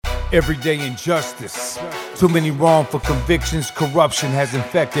Everyday injustice. Too many wrongful convictions. Corruption has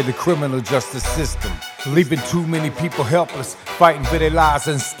infected the criminal justice system, leaving too many people helpless, fighting for their lives.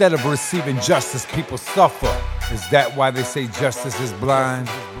 Instead of receiving justice, people suffer. Is that why they say justice is blind?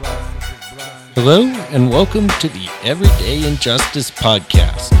 Hello, and welcome to the Everyday Injustice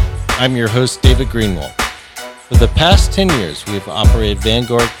Podcast. I'm your host, David Greenwald. For the past 10 years, we have operated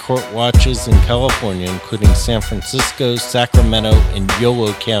Vanguard Court Watches in California, including San Francisco, Sacramento, and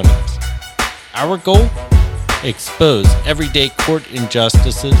Yolo counties. Our goal? Expose everyday court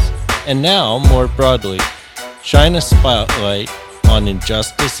injustices, and now, more broadly, shine a spotlight on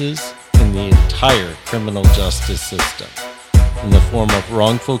injustices in the entire criminal justice system, in the form of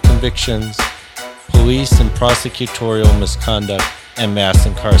wrongful convictions, police and prosecutorial misconduct, and mass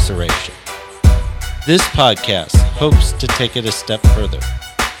incarceration. This podcast hopes to take it a step further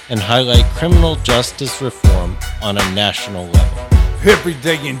and highlight criminal justice reform on a national level.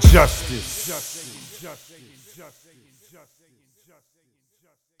 Everyday injustice.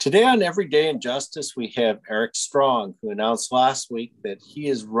 Today on Everyday Injustice, we have Eric Strong, who announced last week that he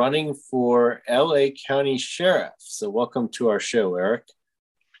is running for LA County Sheriff. So welcome to our show, Eric.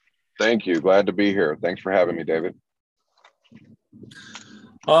 Thank you. Glad to be here. Thanks for having me, David.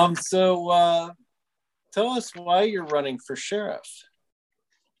 Tell us why you're running for sheriff.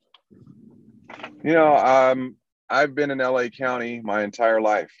 You know, I've been in LA County my entire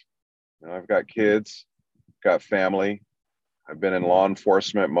life. You know, I've got kids, got family. I've been in law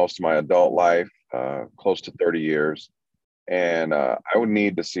enforcement most of my adult life, close to 30 years. And I would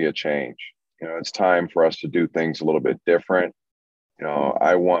need to see a change. You know, it's time for us to do things a little bit different. You know,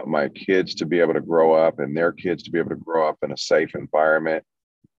 I want my kids to be able to grow up and their kids to be able to grow up in a safe environment.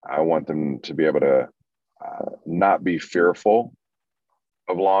 I want them to be able to not be fearful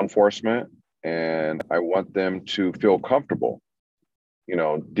of law enforcement, and I want them to feel comfortable, you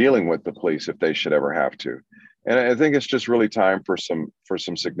know, dealing with the police if they should ever have to. And I think it's just really time for some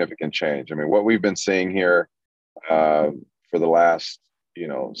significant change. I mean, what we've been seeing here for the last,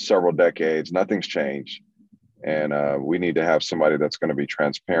 several decades, nothing's changed, and we need to have somebody that's going to be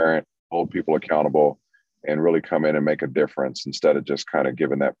transparent, hold people accountable, and really come in and make a difference instead of just kind of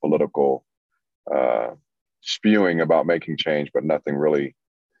giving that political spewing about making change, but nothing really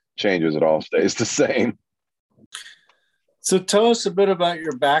changes. It all stays the same. So tell us a bit about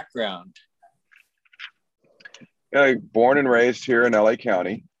your background. Born and raised here in LA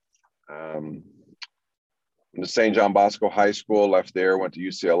County. Went to St. John Bosco High School, left there, went to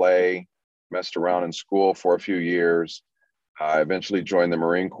UCLA, messed around in school for a few years. I eventually joined the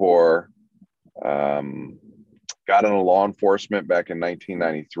Marine Corps. Got into law enforcement back in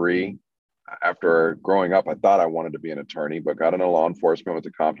 1993. After growing up, I thought I wanted to be an attorney, but got into law enforcement with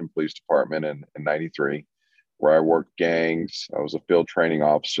the Compton Police Department in 93, where I worked gangs. I was a field training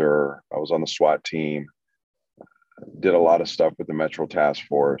officer. I was on the SWAT team. Did a lot of stuff with the Metro Task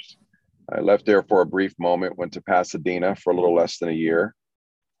Force. I left there for a brief moment, went to Pasadena for a little less than a year.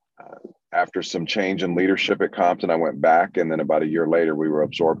 After some change in leadership at Compton, I went back, and then about a year later, we were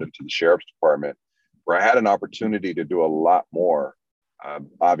absorbed into the Sheriff's Department, where I had an opportunity to do a lot more.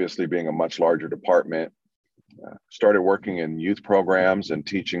 Obviously, being a much larger department, started working in youth programs and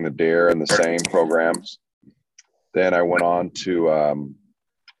teaching the DARE and the SAME programs. Then I went on to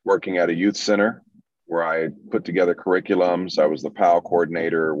working at a youth center where I put together curriculums. I was the PAL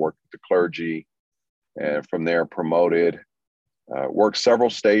coordinator, worked with the clergy, and from there promoted. Worked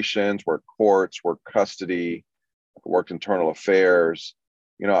several stations, worked courts, worked custody, worked internal affairs.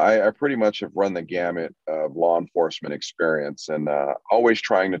 You know, I pretty much have run the gamut of law enforcement experience, and always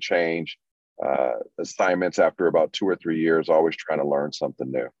trying to change assignments after about 2 or 3 years, always trying to learn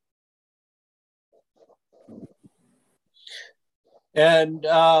something new. And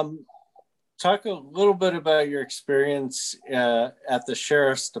talk a little bit about your experience at the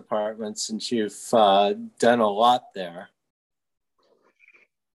Sheriff's Department, since you've done a lot there.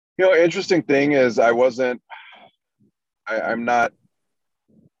 You know, interesting thing is I'm not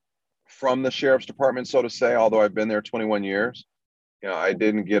from the Sheriff's Department, so to say, although I've been there 21 years. You know, I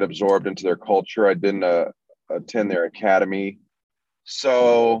didn't get absorbed into their culture. I didn't attend their academy.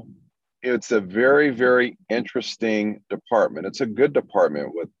 So it's a very, very interesting department. It's a good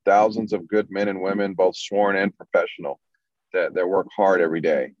department with thousands of good men and women, both sworn and professional, that work hard every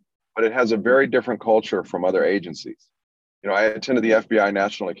day. But it has a very different culture from other agencies. You know, I attended the FBI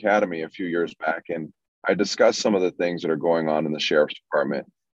National Academy a few years back, and I discussed some of the things that are going on in the Sheriff's Department.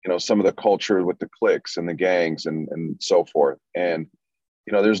 You know, some of the culture with the cliques and the gangs and so forth. And,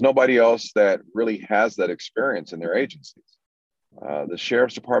 you know, there's nobody else that really has that experience in their agencies. The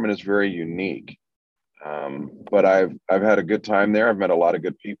Sheriff's Department is very unique. But I've had a good time there. I've met a lot of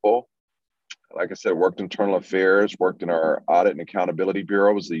good people. Like I said, worked internal affairs, worked in our audit and accountability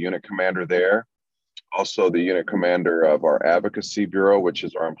bureau, was the unit commander there. Also the unit commander of our advocacy bureau, which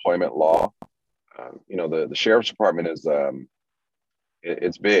is our employment law. The sheriff's department is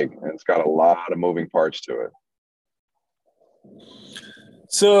it's big and it's got a lot of moving parts to it.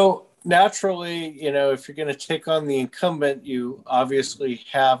 So naturally, if you're going to take on the incumbent, you obviously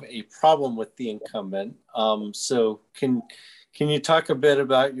have a problem with the incumbent. So can you talk a bit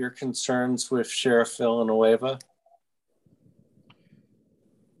about your concerns with Sheriff Villanueva?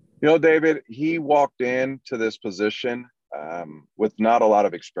 David, he walked into this position with not a lot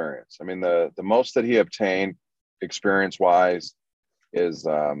of experience. I mean, the most that he obtained experience-wise is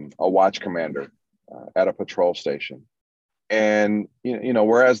a watch commander at a patrol station. And,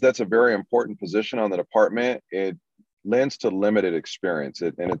 whereas that's a very important position on the department, it lends to limited experience,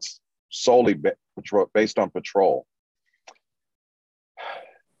 and it's solely based on patrol.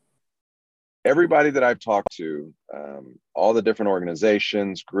 Everybody that I've talked to, all the different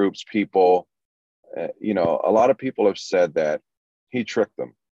organizations, groups, people, a lot of people have said that he tricked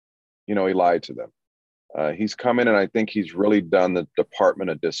them. He lied to them. He's come in and I think he's really done the department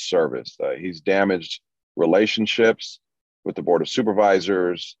a disservice. He's damaged relationships with the Board of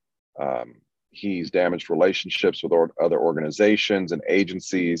Supervisors. He's damaged relationships with other organizations and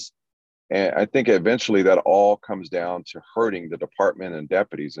agencies. And I think eventually that all comes down to hurting the department and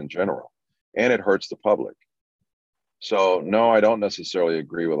deputies in general. And it hurts the public. So no, I don't necessarily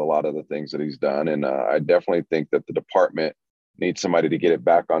agree with a lot of the things that he's done. And I definitely think that the department needs somebody to get it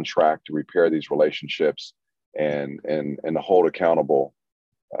back on track to repair these relationships and to hold accountable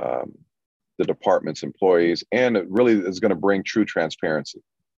the department's employees. And it really is going to bring true transparency.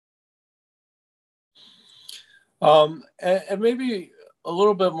 And maybe a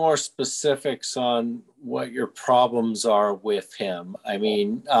little bit more specifics on what your problems are with him. I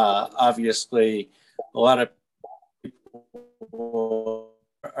mean, obviously, a lot of people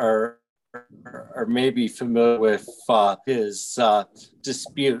are maybe familiar with his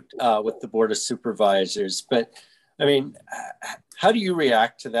dispute with the Board of Supervisors. But I mean, how do you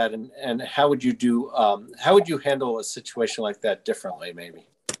react to that, and how would you handle a situation like that differently, maybe?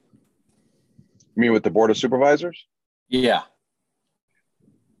 You mean with the Board of Supervisors? Yeah.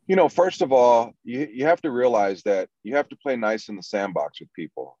 First of all, you have to realize that you have to play nice in the sandbox with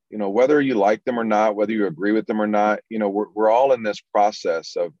people. Whether you like them or not, whether you agree with them or not, we're all in this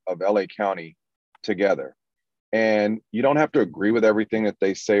process of LA County together. And you don't have to agree with everything that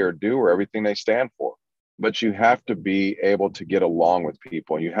they say or do or everything they stand for, but you have to be able to get along with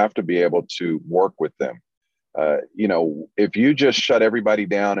people. You have to be able to work with them. If you just shut everybody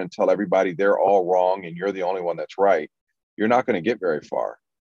down and tell everybody they're all wrong and you're the only one that's right, you're not going to get very far.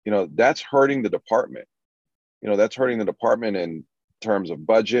 That's hurting the department. That's hurting the department in terms of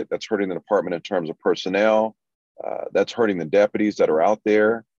budget. That's hurting the department in terms of personnel. That's hurting the deputies that are out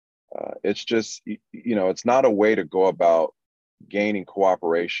there. It's just, it's not a way to go about gaining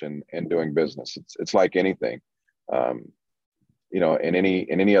cooperation and doing business. It's like anything, in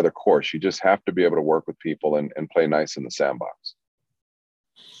any other course. You just have to be able to work with people and play nice in the sandbox.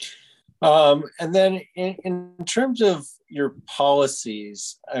 And then in terms of your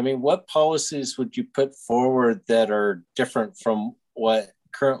policies, I mean, what policies would you put forward that are different from what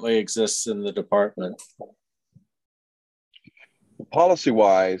currently exists in the department?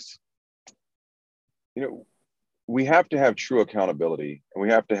 Policy-wise, we have to have true accountability and we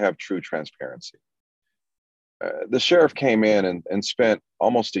have to have true transparency. The sheriff came in and spent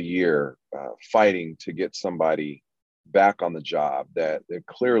almost a year fighting to get somebody back on the job that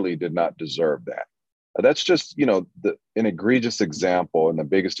clearly did not deserve that. That's just, an egregious example and the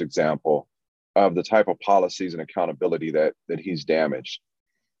biggest example of the type of policies and accountability that he's damaged.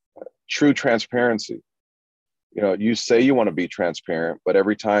 True transparency. You say you want to be transparent, but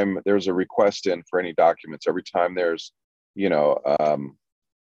every time there's a request in for any documents, every time there's,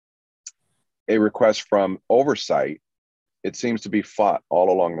 a request from oversight, it seems to be fought all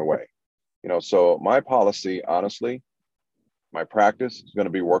along the way. So my policy, honestly, my practice is going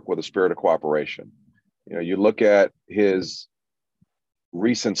to be work with a spirit of cooperation. You look at his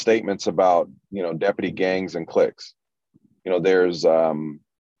recent statements about, deputy gangs and cliques. There's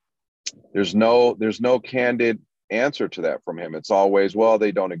no candid answer to that from him. It's always, well,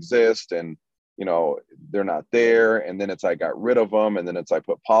 they don't exist and, they're not there. And then it's, I got rid of them. And then it's, I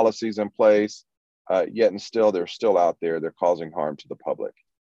put policies in place, yet and still, they're still out there. They're causing harm to the public.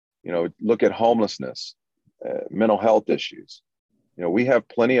 Look at homelessness, mental health issues. We have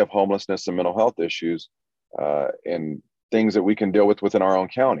plenty of homelessness and mental health issues and things that we can deal with within our own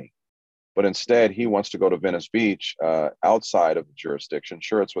county. But instead, he wants to go to Venice Beach outside of the jurisdiction.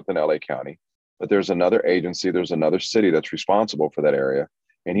 Sure, it's within LA County, but there's another agency, there's another city that's responsible for that area.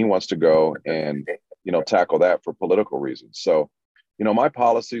 And he wants to go and, tackle that for political reasons. So, my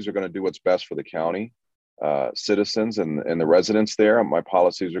policies are going to do what's best for the county citizens and the residents there. My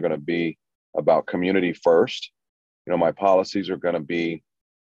policies are going to be about community first. My policies are going to be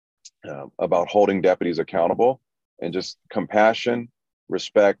about holding deputies accountable and just compassion,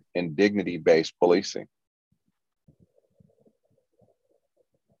 respect, and dignity-based policing.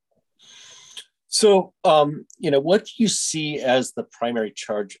 So, what do you see as the primary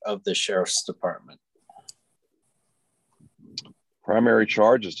charge of the sheriff's department? Primary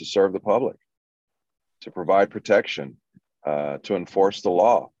charge is to serve the public, to provide protection, to enforce the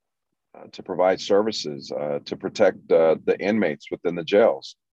law, to provide services, to protect the inmates within the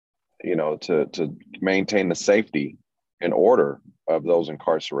jails, to maintain the safety and order of those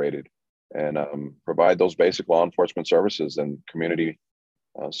incarcerated, and provide those basic law enforcement services and community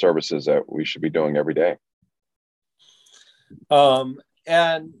services that we should be doing every day.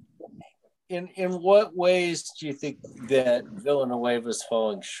 And in what ways do you think that Villanueva is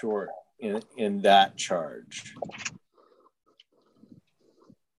falling short in that charge?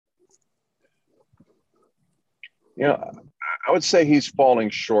 I would say he's falling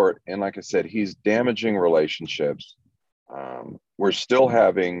short. And like I said, he's damaging relationships. We're still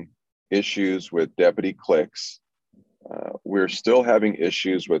having issues with deputy cliques. We're still having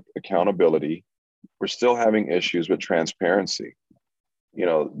issues with accountability. We're still having issues with transparency.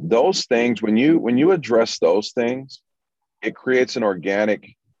 Those things, when you address those things, it creates an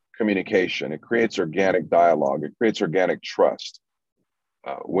organic communication. It creates organic dialogue. It creates organic trust.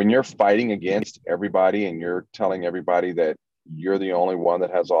 When you're fighting against everybody and you're telling everybody that you're the only one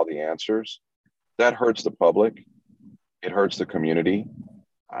that has all the answers, that hurts the public. It hurts the community.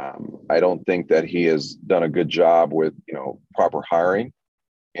 I don't think that he has done a good job with, proper hiring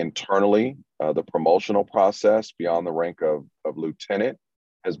internally. The promotional process beyond the rank of lieutenant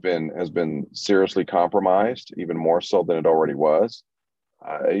has been seriously compromised, even more so than it already was.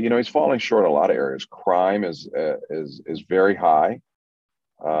 He's falling short in a lot of areas. Crime is very high.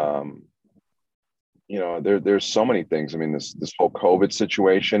 There's so many things. I mean, this whole COVID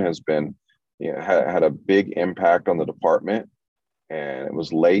situation has been, had a big impact on the department, and it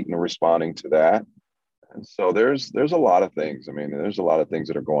was late in responding to that. And so there's a lot of things. I mean, there's a lot of things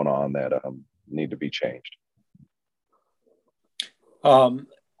that are going on that need to be changed.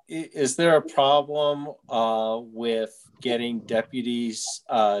 Is there a problem with getting deputies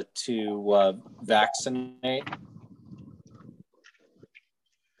to vaccinate?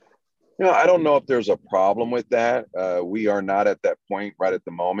 I don't know if there's a problem with that. We are not at that point right at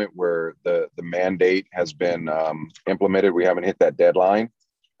the moment where the mandate has been implemented. We haven't hit that deadline.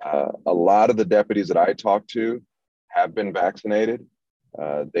 A lot of the deputies that I talked to have been vaccinated.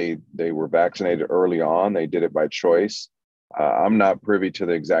 They were vaccinated early on. They did it by choice. I'm not privy to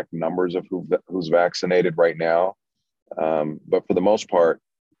the exact numbers of who's vaccinated right now. But for the most part,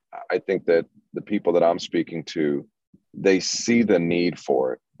 I think that the people that I'm speaking to, they see the need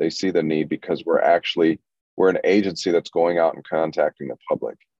for it. They see the need because we're an agency that's going out and contacting the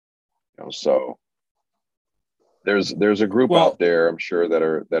public. So there's a group out there, I'm sure, that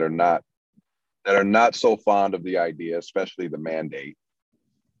are not so fond of the idea, especially the mandate.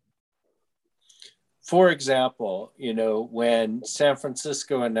 For example, when San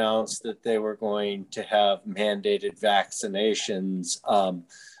Francisco announced that they were going to have mandated vaccinations,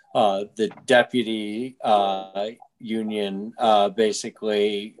 the deputy union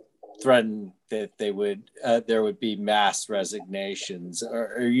basically threatened that there would be mass resignations.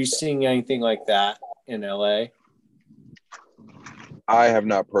 Are you seeing anything like that in LA? I have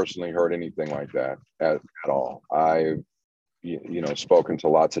not personally heard anything like that at all. I've spoken to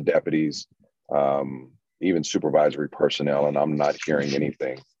lots of deputies, even supervisory personnel, and I'm not hearing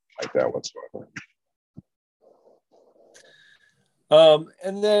anything like that whatsoever.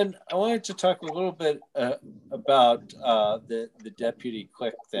 And then I wanted to talk a little bit about the deputy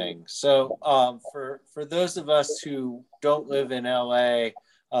click thing. So for those of us who don't live in LA,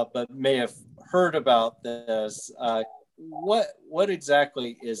 but may have heard about this, what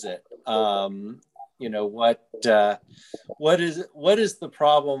exactly is it? What is the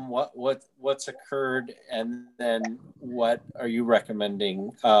problem? What's occurred, and then what are you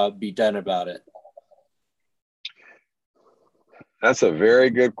recommending be done about it? That's a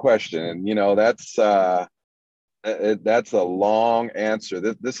very good question. And, that's a long answer.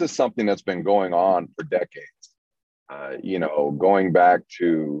 This is something that's been going on for decades, going back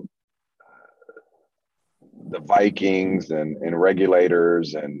to the Vikings and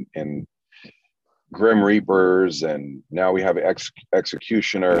regulators and Grim Reapers, and now we have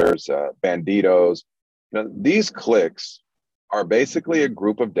executioners, banditos. These cliques are basically a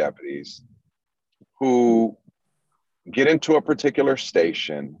group of deputies who get into a particular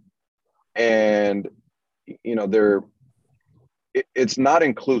station, and it's not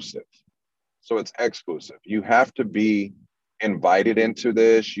inclusive, so it's exclusive. You have to be invited into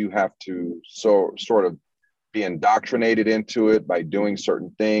this. You have to sort of be indoctrinated into it by doing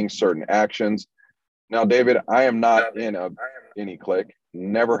certain things, certain actions. Now, David, I am not in any clique,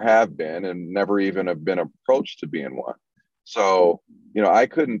 never have been, and never even have been approached to be in one. So, I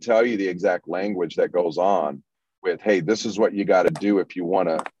couldn't tell you the exact language that goes on with, hey, this is what you got to do if you want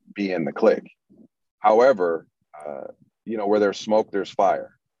to be in the clique. However, where there's smoke, there's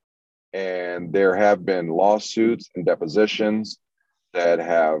fire. And there have been lawsuits and depositions that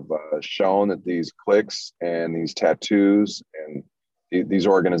have shown that these cliques and these tattoos and these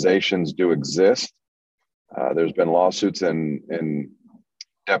organizations do exist. There's been lawsuits and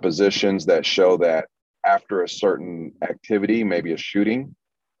depositions that show that after a certain activity, maybe a shooting,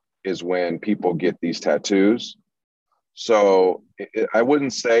 is when people get these tattoos. So I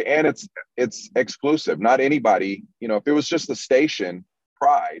wouldn't say, and it's exclusive. Not anybody, if it was just the station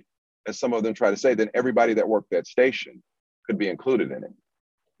pride, as some of them try to say, then everybody that worked that station could be included in it.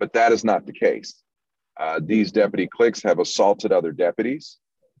 But that is not the case. These deputy cliques have assaulted other deputies,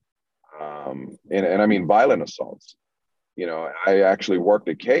 and I mean violent assaults. I actually worked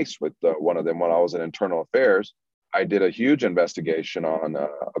a case with one of them when I was in internal affairs. I did a huge investigation on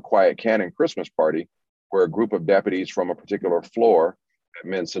a Quiet Cannon Christmas party where a group of deputies from a particular floor at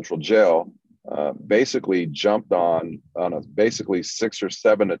Men's Central Jail basically jumped on a basically 6 or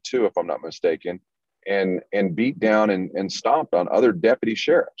 7-2, if I'm not mistaken, and beat down and stomped on other deputy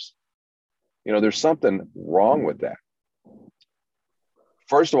sheriffs. There's something wrong with that.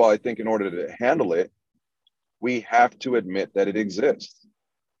 First of all, I think in order to handle it, we have to admit that it exists.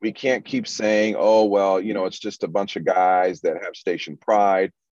 We can't keep saying, oh, well, it's just a bunch of guys that have station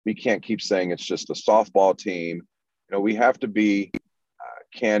pride. We can't keep saying it's just a softball team. We have to be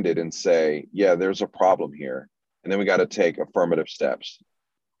candid and say, yeah, there's a problem here. And then we got to take affirmative steps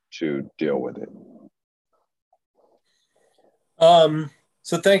to deal with it.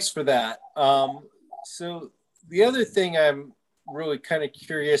 So thanks for that. So the other thing I'm really kind of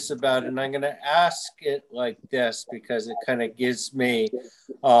curious about, and I'm going to ask it like this because it kind of gives me,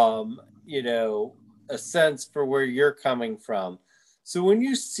 a sense for where you're coming from. So when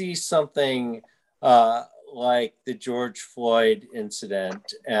you see something like the George Floyd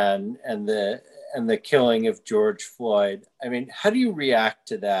incident and the killing of George Floyd, I mean, how do you react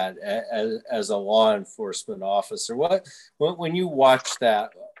to that as a law enforcement officer? When you watch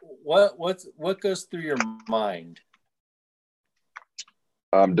that, what goes through your mind?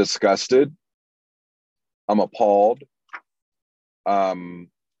 I'm disgusted. I'm appalled. I'm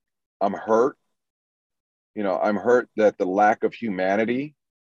hurt. I'm hurt that the lack of humanity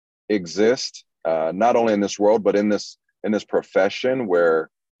exists, not only in this world, but in this profession where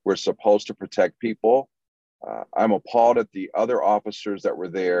we're supposed to protect people. I'm appalled at the other officers that were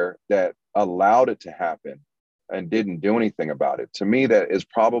there that allowed it to happen and didn't do anything about it. To me, that is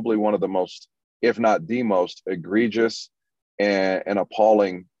probably one of the most, if not the most egregious and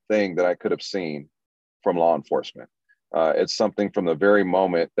appalling thing that I could have seen from law enforcement. It's something from the very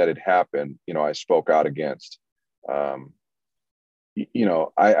moment that it happened, I spoke out against. I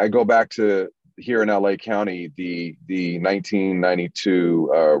go back to here in LA County, the 1992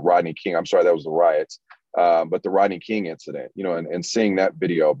 Rodney King, I'm sorry, that was the riots, but the Rodney King incident, and seeing that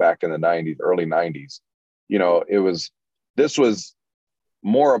video back in the 90s, early 90s, this was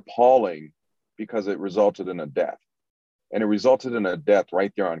more appalling because it resulted in a death. And it resulted in a death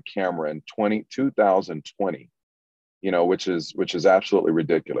right there on camera in 2020, which is absolutely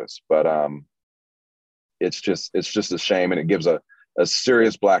ridiculous. But it's just a shame, and it gives a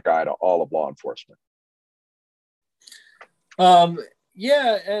serious black eye to all of law enforcement.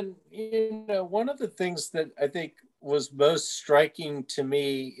 Yeah, and one of the things that I think was most striking to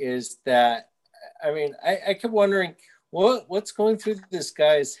me is that, I mean, I kept wondering what's going through this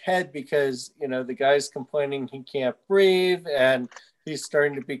guy's head, because the guy's complaining he can't breathe and he's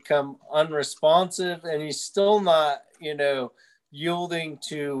starting to become unresponsive, and he's still not yielding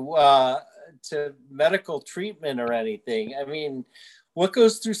to medical treatment or anything. I mean, what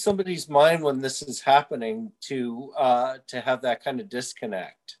goes through somebody's mind when this is happening to have that kind of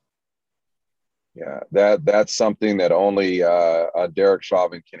disconnect? Yeah, that's something that only Derek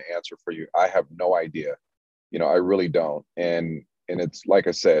Chauvin can answer for you. I have no idea. I really don't. And it's like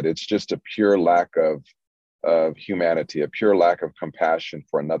I said, it's just a pure lack of humanity, a pure lack of compassion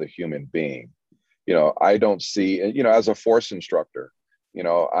for another human being. I don't see, as a force instructor,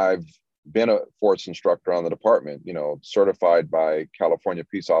 I've been a force instructor on the department, certified by California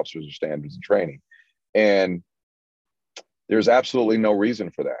Peace Officers Standards and Training. And there's absolutely no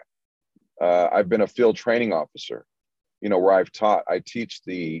reason for that. I've been a field training officer, where I teach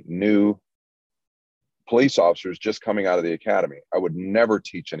the new police officers just coming out of the academy. I would never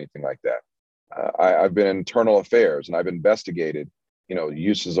teach anything like that. I've been in internal affairs, and I've investigated,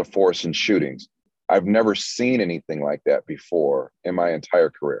 uses of force in shootings. I've never seen anything like that before in my entire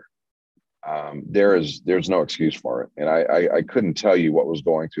career. There's no excuse for it. And I couldn't tell you what was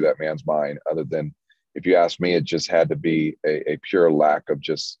going through that man's mind, other than, if you ask me, it just had to be a pure lack of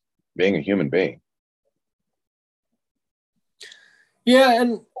just being a human being. Yeah.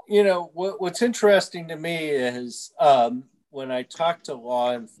 And, what's interesting to me is when I talk to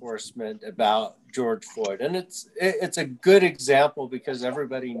law enforcement about George Floyd, and it's a good example because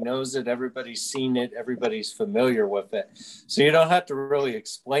everybody knows it, everybody's seen it, everybody's familiar with it. So you don't have to really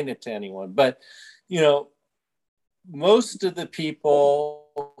explain it to anyone. But, most of the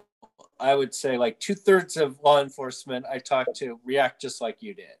people, I would say like 2/3 of law enforcement I talk to react just like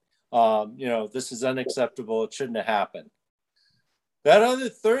you did. This is unacceptable. It shouldn't have happened. That other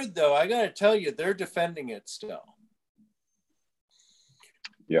third, though, I got to tell you, they're defending it still.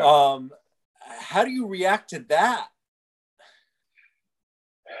 Yeah. How do you react to that?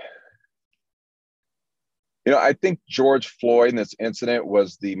 I think George Floyd in this incident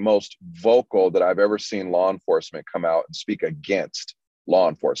was the most vocal that I've ever seen law enforcement come out and speak against law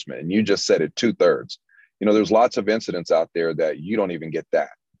enforcement. And you just said it, 2/3. There's lots of incidents out there that you don't even get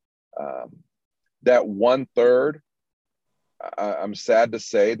that. That 1/3, I'm sad to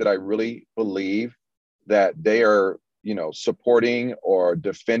say that I really believe that they are, supporting or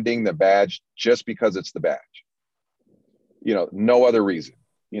defending the badge just because it's the badge. No other reason.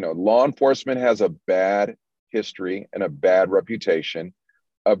 Law enforcement has a bad history and a bad reputation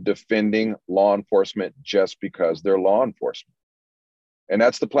of defending law enforcement just because they're law enforcement. And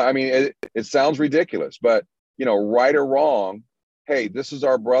that's the plan. I mean, it sounds ridiculous, but, right or wrong, hey, this is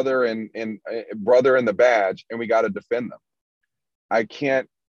our brother and brother in the badge, and we got to defend them.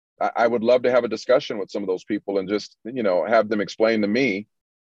 I would love to have a discussion with some of those people and just, have them explain to me,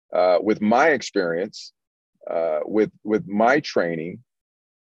 with my experience, with my training,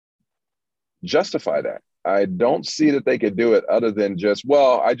 justify that. I don't see that they could do it other than just,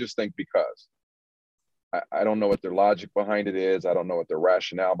 I just think because. I don't know what their logic behind it is. I don't know what their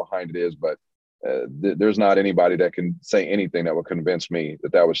rationale behind it is, but there's not anybody that can say anything that would convince me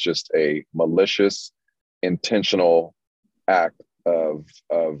that that was just a malicious, intentional act of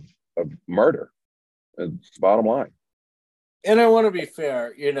murder. Bottom line. And I want to be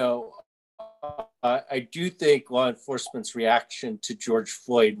fair, I do think law enforcement's reaction to George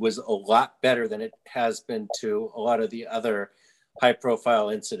Floyd was a lot better than it has been to a lot of the other high-profile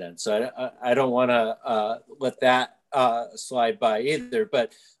incidents. So I don't want to let that slide by either.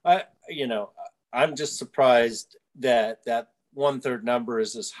 But I'm just surprised that that 1/3 number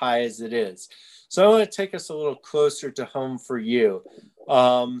is as high as it is. So I want to take us a little closer to home for you.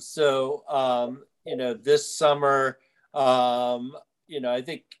 This summer, I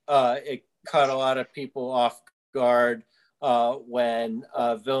think it caught a lot of people off guard when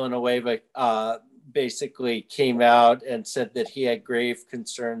Villanueva basically came out and said that he had grave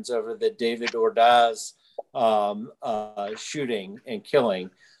concerns over the David Ordaz shooting and killing.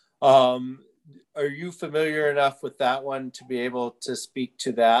 Are you familiar enough with that one to be able to speak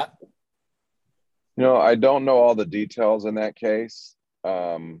to that? I don't know all the details in that case.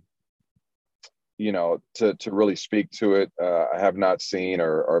 To really speak to it, I have not seen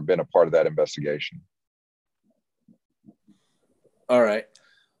or been a part of that investigation. All right.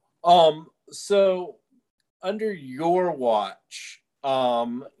 So under your watch,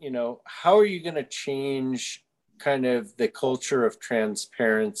 how are you going to change kind of the culture of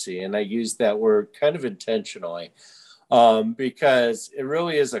transparency? And I use that word kind of intentionally, because it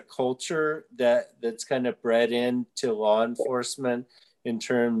really is a culture that's kind of bred into law enforcement in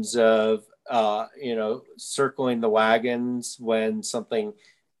terms of, circling the wagons when something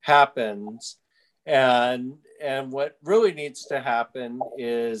happens. And what really needs to happen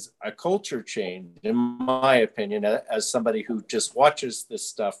is a culture change, in my opinion, as somebody who just watches this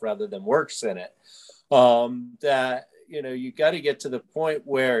stuff rather than works in it, that, you got to get to the point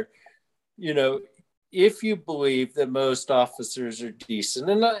where, if you believe that most officers are decent,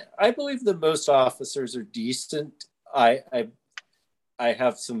 and I believe that most officers are decent, I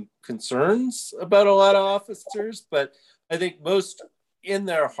have some concerns about a lot of officers, but I think most in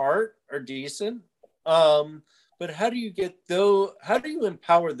their heart are decent. But But how do you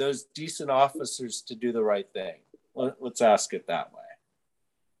empower those decent officers to do the right thing? Let's ask it that way.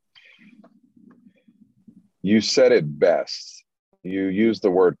 You said it best. You used the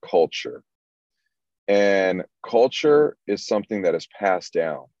word culture. And culture is something that is passed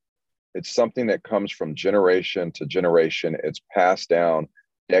down. It's something that comes from generation to generation. It's passed down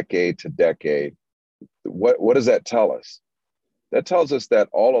decade to decade. What does that tell us? That tells us that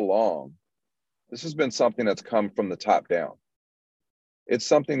all along, this has been something that's come from the top down. It's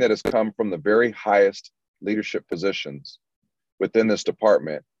something that has come from the very highest leadership positions within this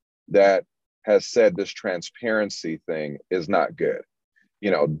department that has said this transparency thing is not good.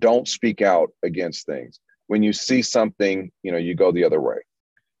 Don't speak out against things. When you see something, you go the other way.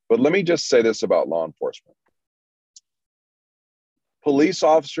 But let me just say this about law enforcement. Police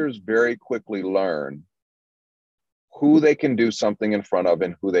officers very quickly learn who they can do something in front of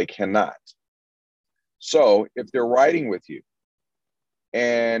and who they cannot. So if they're riding with you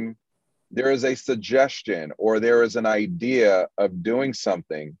and there is a suggestion or there is an idea of doing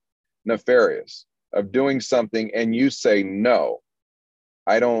something nefarious, of doing something, and you say, no,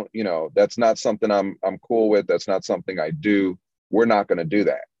 I don't, that's not something I'm cool with. That's not something I do. We're not going to do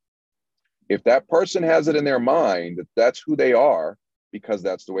that. If that person has it in their mind that that's who they are, because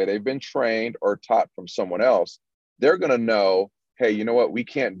that's the way they've been trained or taught from someone else, they're going to know, hey, you know what? We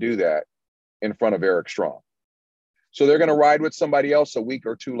can't do that in front of Eric Strong. So they're going to ride with somebody else a week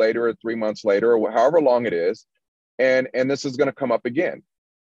or two later or 3 months later or however long it is. And this is going to come up again.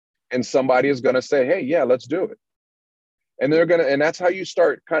 And somebody is going to say, hey, yeah, let's do it. And and that's how you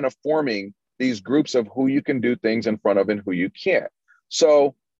start kind of forming these groups of who you can do things in front of and who you can't.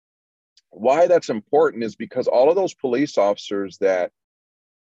 So why that's important is because all of those police officers that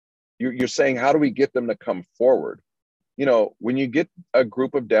you're saying, how do we get them to come forward? When you get a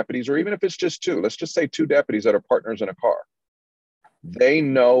group of deputies, or even if it's just two, let's just say two deputies that are partners in a car, they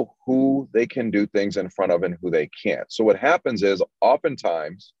know who they can do things in front of and who they can't. So what happens is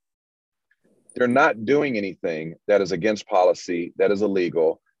oftentimes they're not doing anything that is against policy, that is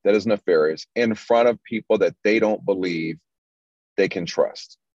illegal, that is nefarious in front of people that they don't believe they can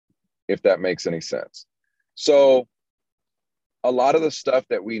trust, if that makes any sense. So a lot of the stuff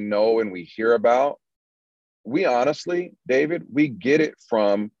that we know and we hear about, we honestly, David, we get it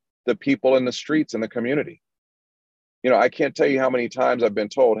from the people in the streets in the community. I can't tell you how many times I've been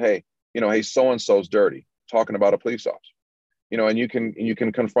told, hey, hey, so-and-so's dirty, talking about a police officer, and you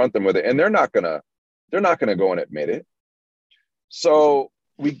can confront them with it. And they're not gonna go and admit it. So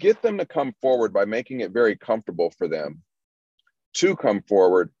we get them to come forward by making it very comfortable for them to come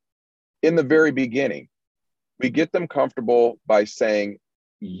forward in the very beginning. We get them comfortable by saying,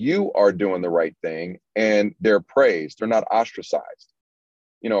 you are doing the right thing, and they're praised. They're not ostracized.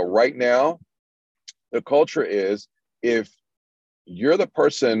 Right now, the culture is, if you're the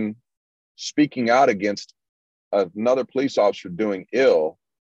person speaking out against another police officer doing ill,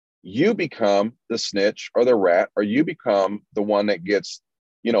 you become the snitch or the rat, or you become the one that gets,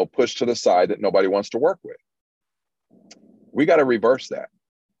 pushed to the side that nobody wants to work with. We got to reverse that.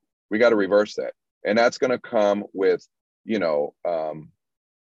 And that's going to come with,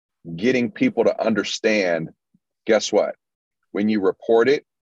 getting people to understand, guess what? When you report it,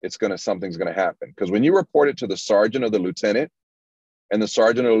 something's going to happen. Because when you report it to the sergeant or the lieutenant, and the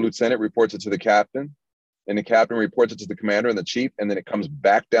sergeant or the lieutenant reports it to the captain, and the captain reports it to the commander and the chief, and then it comes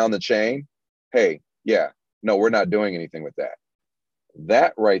back down the chain, hey, yeah, no, we're not doing anything with that.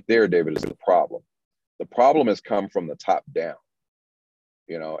 That right there, David, is the problem. The problem has come from the top down,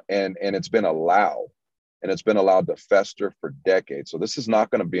 and it's been allowed. And it's been allowed to fester for decades. So this is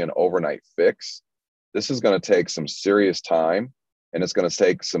not going to be an overnight fix. This is going to take some serious time, and it's going to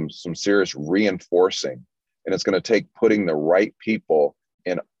take some serious reinforcing. And it's going to take putting the right people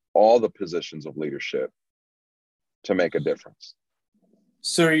in all the positions of leadership to make a difference.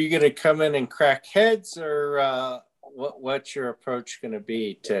 So are you going to come in and crack heads, or what's your approach going to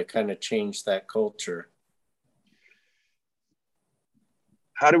be to kind of change that culture?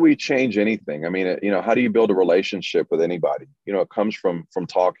 How do we change anything? I mean, how do you build a relationship with anybody? It comes from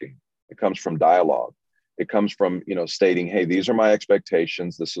talking. It comes from dialogue. It comes from, stating, hey, these are my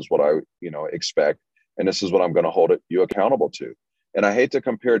expectations. This is what I, expect. And this is what I'm going to hold you accountable to. And I hate to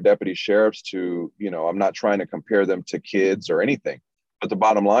compare deputy sheriffs to, I'm not trying to compare them to kids or anything. But the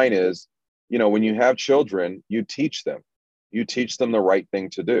bottom line is, when you have children, you teach them. You teach them the right thing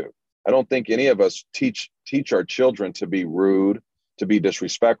to do. I don't think any of us teach our children to be rude, to be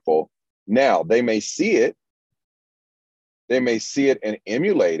disrespectful. Now, they may see it and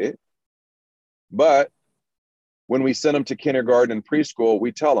emulate it, but when we send them to kindergarten and preschool,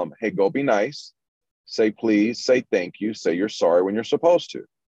 we tell them, hey, go be nice, say please, say thank you, say you're sorry when you're supposed to.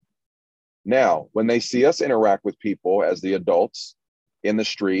 Now, when they see us interact with people as the adults in the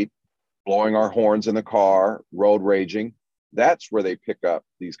street, blowing our horns in the car, road raging, that's where they pick up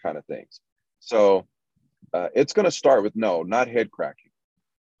these kind of things. So it's going to start with no, not head cracking.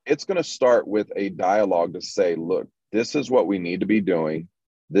 It's going to start with a dialogue to say, look, this is what we need to be doing.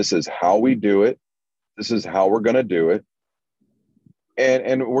 This is how we do it. This is how we're going to do it.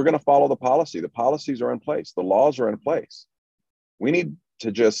 And we're going to follow the policy. The policies are in place. The laws are in place. We need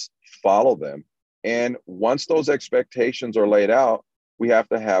to just follow them. And once those expectations are laid out, we have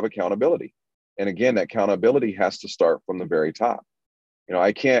to have accountability. And again, that accountability has to start from the very top. You know,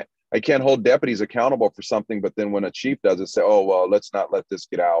 I can't hold deputies accountable for something, but then when a chief does it, say, oh, well, let's not let this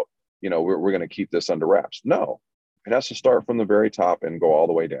get out. You know, we're going to keep this under wraps. No, it has to start from the very top and go all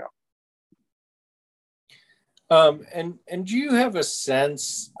the way down. And do you have a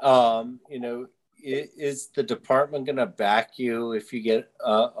sense, you know, is the department going to back you if you get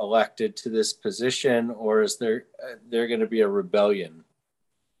elected to this position, or is there going to be a rebellion?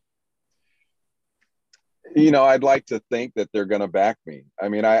 You know, I'd like to think that they're going to back me. I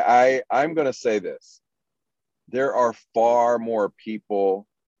mean, I'm going to say this. There are far more people,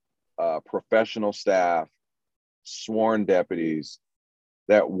 professional staff, sworn deputies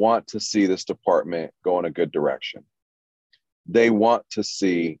that want to see this department go in a good direction. They want to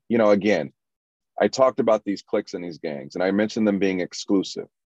see, you know, again, I talked about these cliques and these gangs, and I mentioned them being exclusive.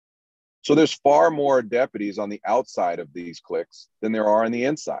 So there's far more deputies on the outside of these cliques than there are on the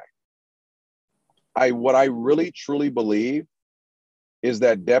inside. What I really truly believe is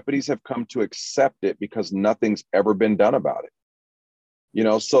that deputies have come to accept it because nothing's ever been done about it. You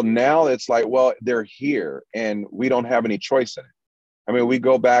know, so now it's like, well, they're here and we don't have any choice in it. I mean, we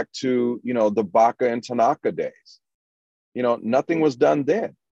go back to, you know, the Baca and Tanaka days. You know, nothing was done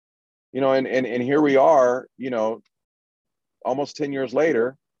then. You know, and here we are, you know, almost 10 years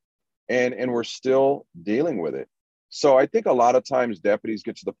later, and we're still dealing with it. So I think a lot of times deputies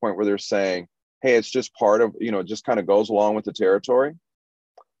get to the point where they're saying, hey, it's just part of, you know, it just kind of goes along with the territory.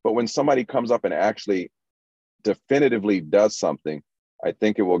 But when somebody comes up and actually definitively does something, I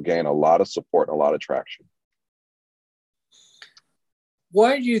think it will gain a lot of support and a lot of traction.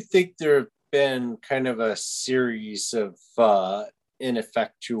 Why do you think there have been kind of a series of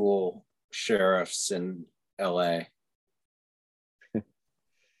ineffectual sheriffs in LA?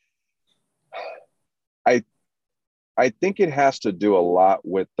 I think it has to do a lot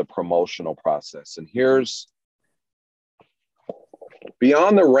with the promotional process. And here's,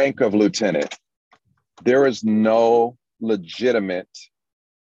 beyond the rank of lieutenant, there is no legitimate,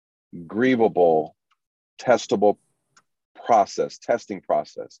 grievable, testable testing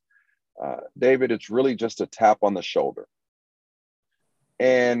process. David, it's really just a tap on the shoulder.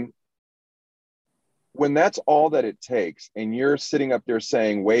 And when that's all that it takes, and you're sitting up there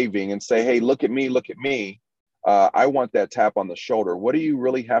saying, waving and say, hey, look at me, I want that tap on the shoulder. What do you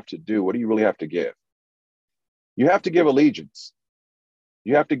really have to do? What do you really have to give? You have to give allegiance.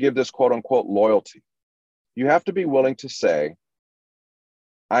 You have to give this quote unquote loyalty. You have to be willing to say,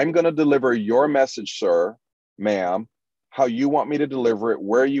 I'm going to deliver your message, sir, ma'am, how you want me to deliver it,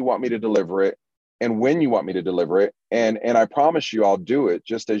 where you want me to deliver it, and when you want me to deliver it. And I promise you, I'll do it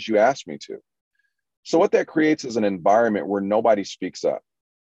just as you asked me to. So what that creates is an environment where nobody speaks up.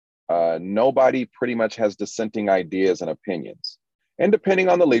 Nobody pretty much has dissenting ideas and opinions. And depending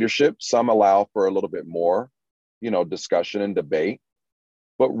on the leadership, some allow for a little bit more, you know, discussion and debate.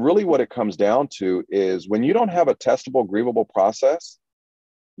 But really what it comes down to is when you don't have a testable, grievable process,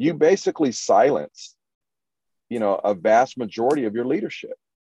 you basically silence, you know, a vast majority of your leadership.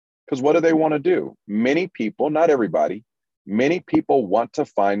 Because what do they want to do? Many people, not everybody, many people want to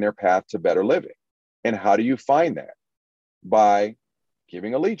find their path to better living. And how do you find that? By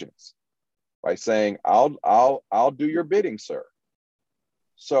giving allegiance, by saying, I'll do your bidding, sir.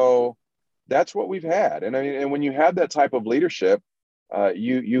 So that's what we've had. And I mean, and when you have that type of leadership,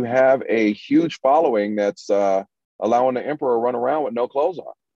 you have a huge following that's allowing the emperor to run around with no clothes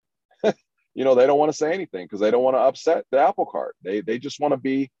on. You know, they don't want to say anything because they don't want to upset the apple cart. They just want to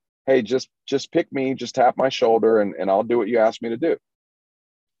be, hey, just pick me, just tap my shoulder, and I'll do what you ask me to do.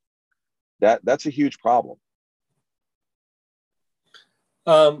 That's a huge problem.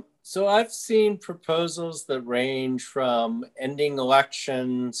 So I've seen proposals that range from ending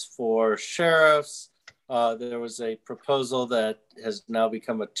elections for sheriffs. There was a proposal that has now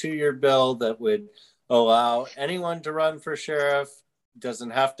become a 2-year bill that would allow anyone to run for sheriff, doesn't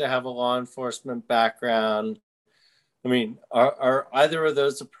have to have a law enforcement background. I mean, are either of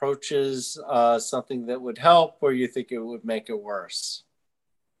those approaches something that would help, or you think it would make it worse?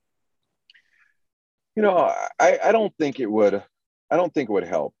 I don't think it would. I don't think it would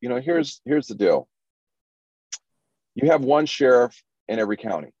help. Here's the deal. You have one sheriff in every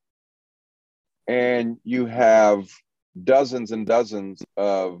county, and you have dozens and dozens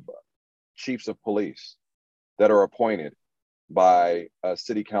of chiefs of police that are appointed by a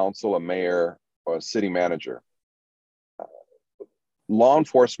city council, a mayor, or a city manager. Law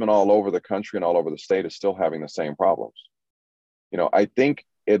enforcement all over the country and all over the state is still having the same problems. I think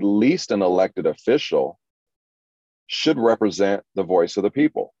at least an elected official should represent the voice of the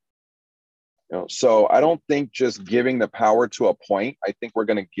people. So I don't think just giving the power to a point, I think we're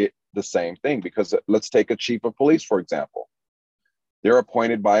going to get the same thing, because let's take a chief of police, for example. They're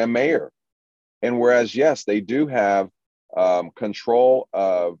appointed by a mayor. And whereas, yes, they do have control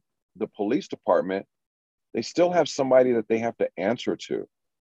of the police department, they still have somebody that they have to answer to.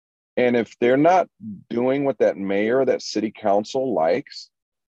 And if they're not doing what that mayor, that city council likes,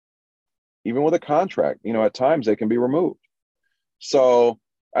 even with a contract, at times they can be removed. So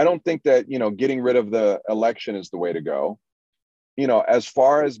I don't think that, getting rid of the election is the way to go. As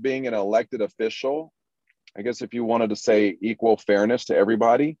far as being an elected official, I guess if you wanted to say equal fairness to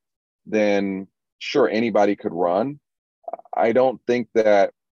everybody, then sure, anybody could run. I don't think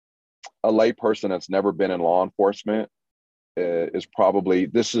that a layperson that's never been in law enforcement is probably,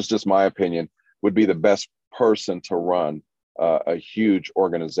 this is just my opinion, would be the best person to run a huge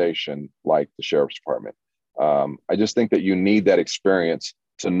organization like the Sheriff's Department. I just think that you need that experience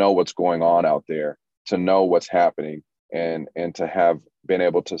to know what's going on out there, to know what's happening, and to have been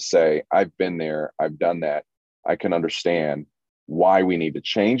able to say, I've been there, I've done that. I can understand why we need to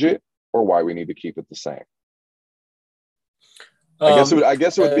change it or why we need to keep it the same. I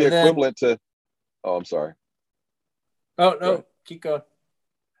guess it would be equivalent to. Oh, I'm sorry. Oh no, keep going.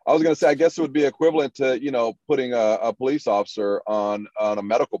 I was going to say, I guess it would be equivalent to putting a police officer on a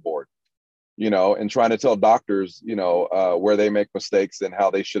medical board, and trying to tell doctors where they make mistakes and how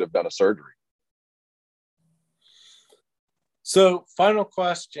they should have done a surgery. So, final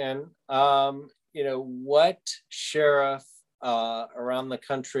question. What sheriff around the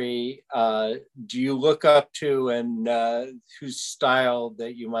country do you look up to, and whose style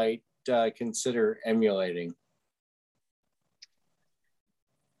that you might consider emulating?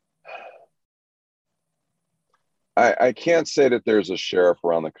 I can't say that there's a sheriff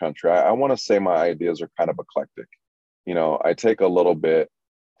around the country. I want to say my ideas are kind of eclectic. I take a little bit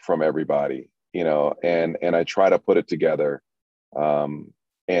from everybody, and I try to put it together, and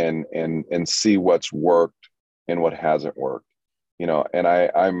see what's worked and what hasn't worked. And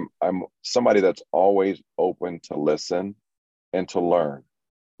I'm somebody that's always open to listen and to learn.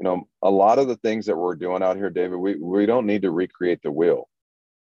 A lot of the things that we're doing out here, David, we don't need to recreate the wheel.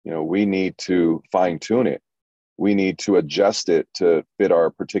 We need to fine tune it. We need to adjust it to fit our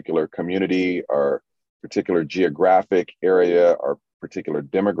particular community, our particular geographic area, our particular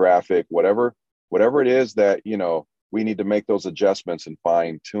demographic, whatever it is that, we need to make those adjustments and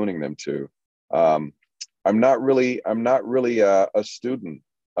fine tuning them to. I'm not really a student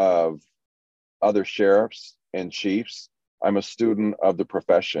of other sheriffs and chiefs. I'm a student of the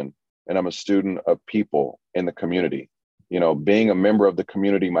profession, and I'm a student of people in the community. Being a member of the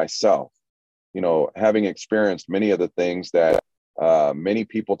community myself, having experienced many of the things that many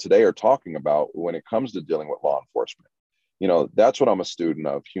people today are talking about when it comes to dealing with law enforcement. That's what I'm a student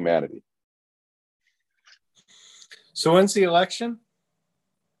of, humanity. So when's the election?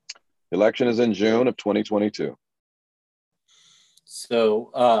 The election is in June of 2022.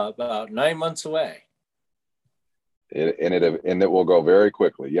 So about 9 months away. And it will go very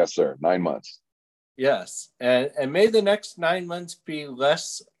quickly. Yes, sir. 9 months. Yes. And may the next 9 months be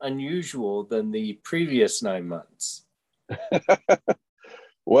less unusual than the previous 9 months.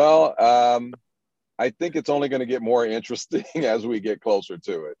 Well, I think it's only going to get more interesting as we get closer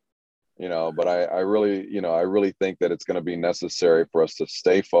to it. But I really think that it's going to be necessary for us to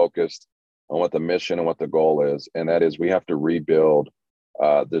stay focused on what the mission and what the goal is. And that is, we have to rebuild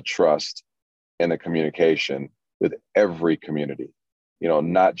the trust and the communication with every community,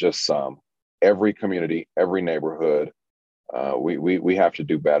 not just some. Every community, every neighborhood, we have to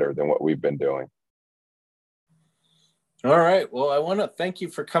do better than what we've been doing. All right. Well, I want to thank you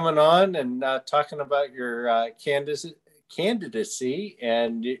for coming on and talking about your candidacy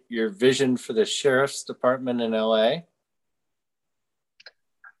and your vision for the Sheriff's Department in LA.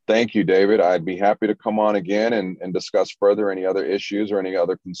 Thank you, David. I'd be happy to come on again and discuss further any other issues or any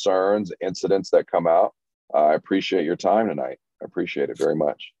other concerns, incidents that come out. I appreciate your time tonight. I appreciate it very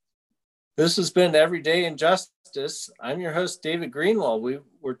much. This has been Everyday Injustice. I'm your host, David Greenwald.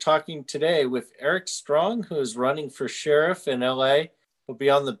 We're talking today with Eric Strong, who is running for sheriff in LA, will be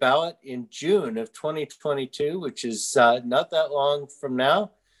on the ballot in June of 2022, which is not that long from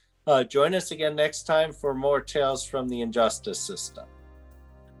now. Join us again next time for more tales from the injustice system.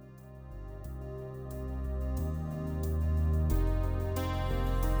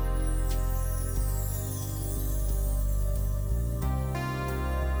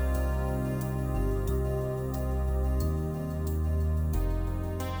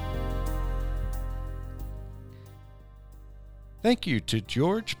 Thank you to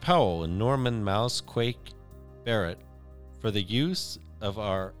George Powell and Norman Mousequake Barrett for the use of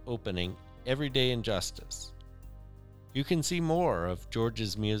our opening, Everyday Injustice. You can see more of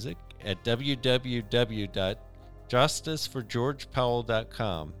George's music at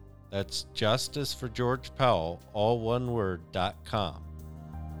www.justiceforgeorgepowell.com. That's Justice for George Powell, all one word, .com.